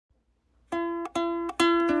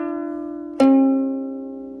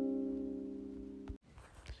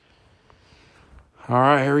All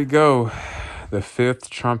right, here we go. The fifth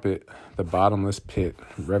trumpet, the bottomless pit.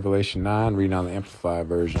 Revelation 9, reading on the Amplified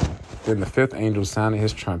version. Then the fifth angel sounded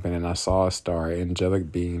his trumpet, and I saw a star, an angelic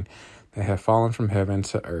being, that had fallen from heaven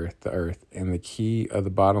to the earth, and the key of the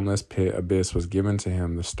bottomless pit abyss was given to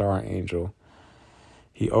him, the star angel.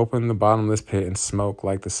 He opened the bottomless pit, and smoke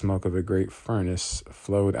like the smoke of a great furnace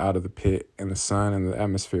flowed out of the pit, and the sun and the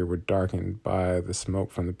atmosphere were darkened by the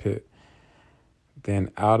smoke from the pit.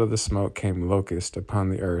 Then out of the smoke came locusts upon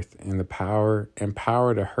the earth, and the power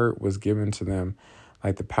to hurt was given to them,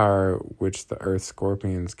 like the power which the earth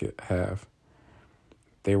scorpions have.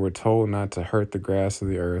 They were told not to hurt the grass of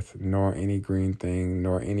the earth, nor any green thing,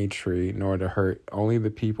 nor any tree, nor to hurt only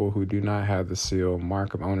the people who do not have the seal,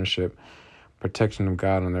 mark of ownership, protection of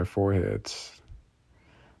God on their foreheads.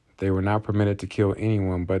 They were not permitted to kill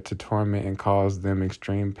anyone, but to torment and cause them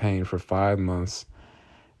extreme pain for 5 months.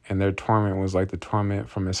 And their torment was like the torment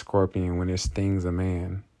from a scorpion when it stings a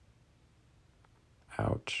man.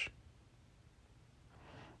 Ouch.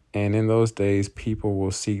 And in those days, people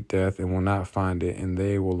will seek death and will not find it, and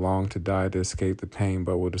they will long to die to escape the pain,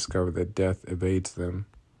 but will discover that death evades them.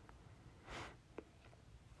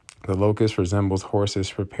 The locust resembles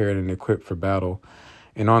horses prepared and equipped for battle,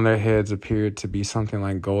 and on their heads appeared to be something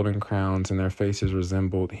like golden crowns, and their faces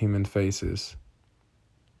resembled human faces.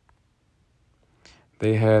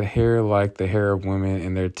 They had hair like the hair of women,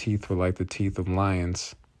 and their teeth were like the teeth of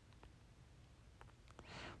lions.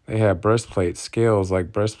 They had breastplates, scales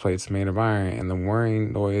like breastplates made of iron, and the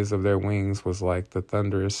whirring noise of their wings was like the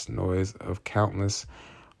thunderous noise of countless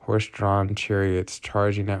horse-drawn chariots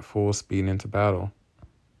charging at full speed into battle.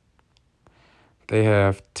 They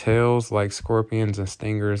have tails like scorpions and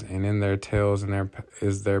stingers, and in their tails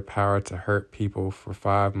is their power to hurt people for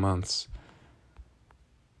 5 months.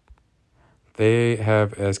 They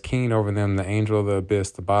have as king over them the angel of the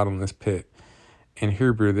abyss, the bottomless pit. In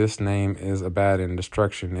Hebrew, this name is Abaddon,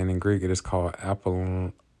 destruction, and in Greek it is called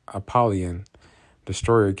Apollyon,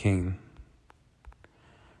 destroyer king.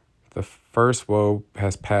 The first woe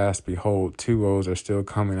has passed. Behold, 2 woes are still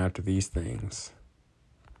coming after these things.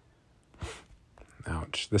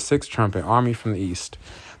 Ouch. The sixth trumpet, army from the east.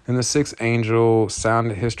 Then the sixth angel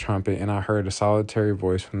sounded his trumpet, and I heard a solitary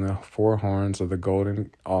voice from the 4 horns of the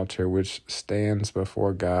golden altar which stands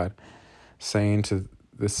before God, saying to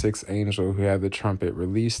the sixth angel who had the trumpet,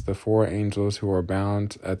 release the 4 angels who are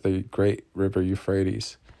bound at the great river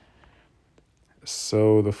Euphrates.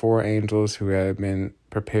 So the 4 angels who had been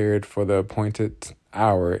prepared for the appointed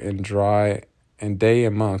hour and day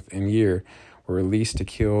and month and year were released to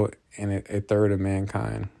kill a third of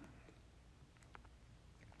mankind.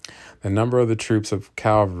 The number of the troops of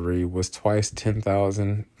cavalry was twice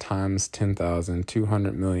 10,000 times 10,000,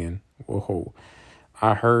 200 million. Whoa.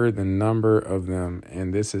 I heard the number of them,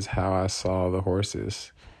 and this is how I saw the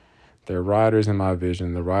horses. Their riders in my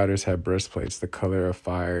vision, the riders had breastplates the color of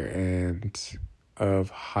fire and of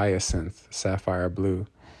hyacinth, sapphire blue,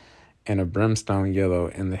 and of brimstone yellow,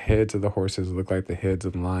 and the heads of the horses looked like the heads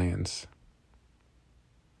of lions.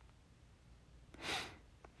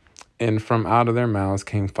 And from out of their mouths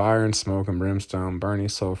came fire and smoke and brimstone, burning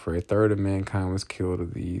sulfur. A third of mankind was killed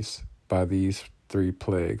by these 3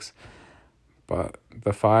 plagues, but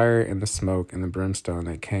the fire and the smoke and the brimstone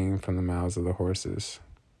that came from the mouths of the horses.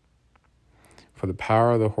 For the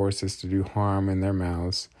power of the horses to do harm in their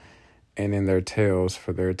mouths and in their tails,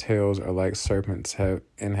 for their tails are like serpents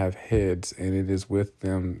have heads, and it is with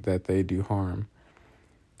them that they do harm.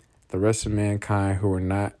 The rest of mankind who were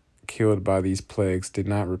not killed by these plagues did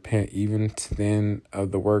not repent even then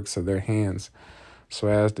of the works of their hands, so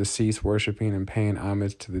as to cease worshiping and paying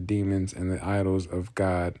homage to the demons and the idols of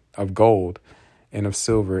God, of gold and of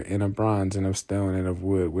silver and of bronze and of stone and of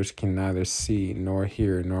wood, which can neither see nor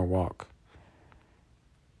hear nor walk.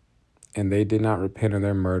 And they did not repent of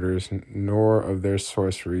their murders, nor of their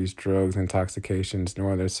sorceries, drugs, intoxications,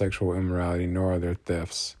 nor of their sexual immorality, nor of their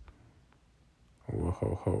thefts. Whoa,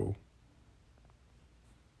 ho, ho.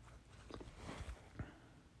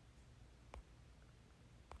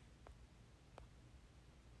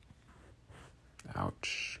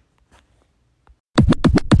 Ouch.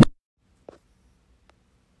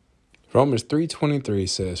 Romans 3:23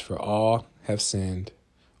 says, for all have sinned,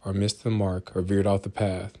 or missed the mark, or veered off the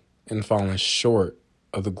path, and fallen short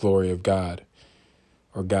of the glory of God,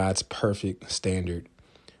 or God's perfect standard.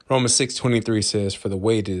 Romans 6:23 says, for the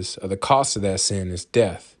wages of the cost of that sin is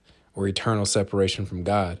death, or eternal separation from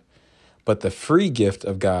God. But the free gift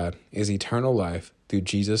of God is eternal life through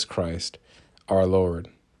Jesus Christ, our Lord.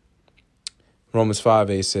 Romans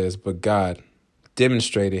 5:8 says, but God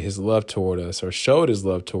demonstrated his love toward us, or showed his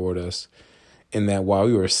love toward us, in that while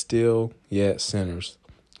we were still yet sinners,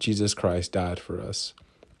 Jesus Christ died for us.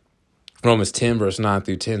 Romans 10, verse 9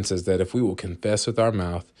 through 10 says that if we will confess with our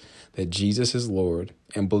mouth that Jesus is Lord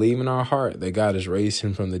and believe in our heart that God has raised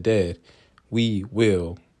him from the dead, we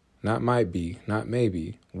will, not might be, not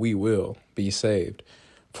maybe, we will be saved.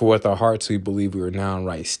 For with our hearts we believe we are now in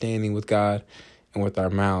right standing with God, and with our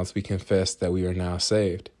mouths we confess that we are now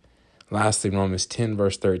saved. Lastly, Romans 10,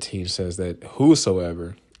 verse 13 says that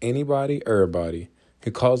whosoever, anybody, everybody,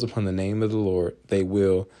 who calls upon the name of the Lord, they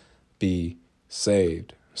will be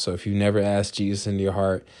saved. So if you've never asked Jesus into your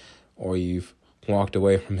heart, or you've walked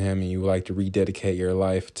away from him and you would like to rededicate your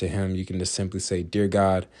life to him, you can just simply say, Dear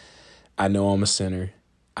God, I know I'm a sinner.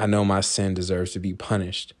 I know my sin deserves to be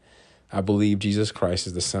punished. I believe Jesus Christ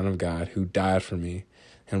is the Son of God who died for me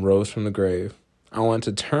and rose from the grave. I want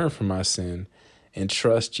to turn from my sin and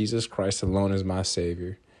trust Jesus Christ alone as my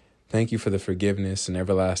Savior. Thank you for the forgiveness and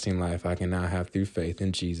everlasting life I can now have through faith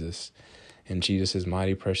in Jesus. In Jesus'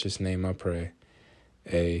 mighty precious name I pray.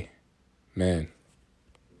 Amen.